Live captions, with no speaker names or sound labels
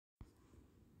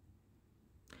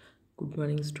Good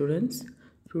morning, students.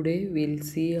 Today we'll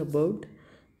see about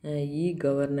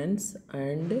e-governance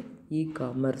and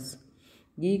e-commerce.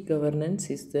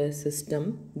 E-governance is the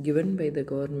system given by the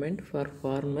government for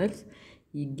farmers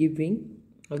giving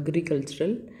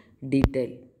agricultural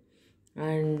detail.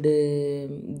 And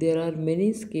there are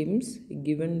many schemes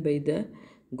given by the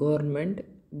government,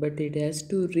 but it has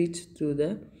to reach to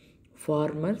the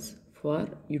farmers for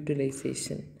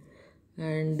utilization.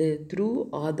 And through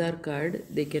Aadhaar card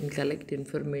they can collect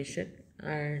information,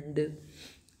 and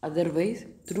otherwise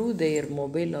through their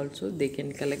mobile also they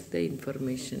can collect the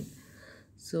information.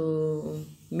 So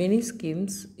many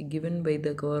schemes given by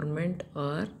the government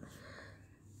are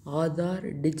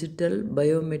Aadhaar digital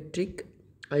biometric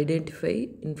identify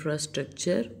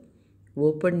infrastructure,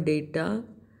 open data,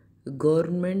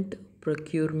 government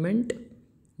procurement,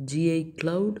 GI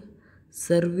cloud,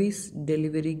 service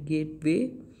delivery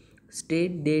gateway,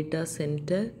 state data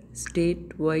center,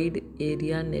 statewide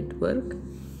area network,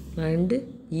 and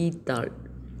e-thal.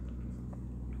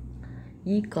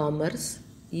 E-commerce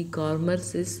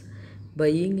is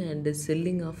buying and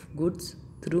selling of goods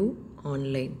through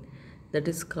online. That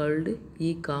is called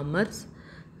e-commerce,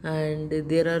 and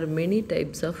there are many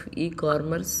types of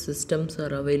e-commerce systems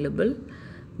are available.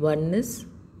 One is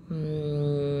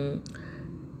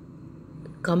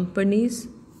companies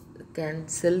can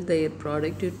sell their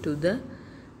product to the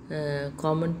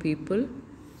common people,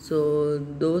 so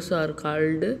those are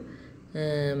called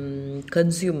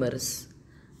consumers.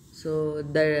 So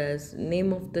the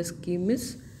name of the scheme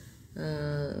is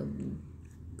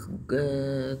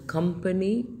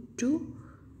company to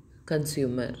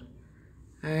consumer.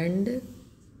 And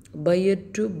buyer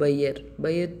to buyer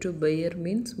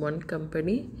means one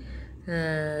company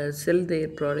sell their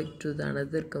product to the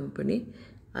another company,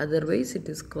 otherwise it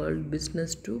is called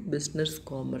business to business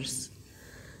commerce.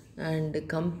 And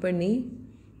company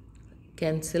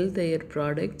can sell their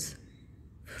products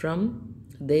from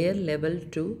their level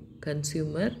to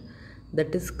consumer,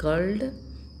 that is called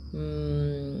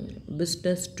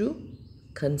business to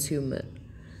consumer.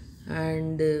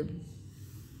 And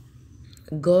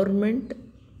government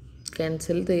can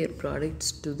sell their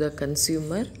products to the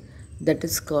consumer, that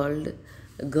is called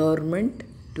government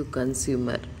to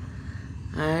consumer.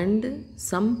 And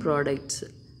some products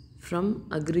from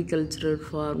agricultural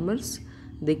farmers,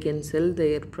 they can sell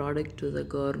their product to the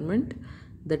government,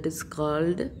 that is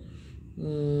called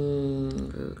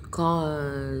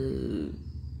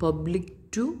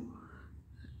public to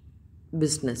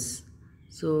business.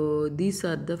 So these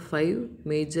are the 5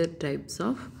 major types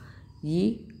of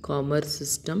e-commerce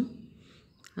system.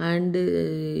 And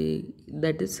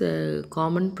that is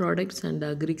common products and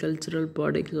agricultural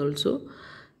products also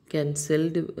can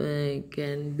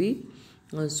be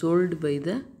sold by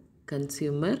the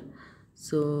consumer.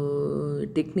 So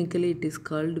technically it is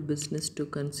called business to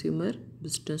consumer,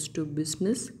 business to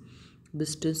business,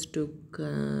 business to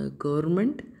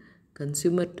government,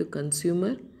 consumer to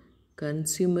consumer,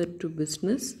 consumer to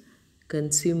business,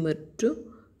 consumer to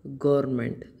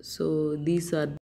government. So these are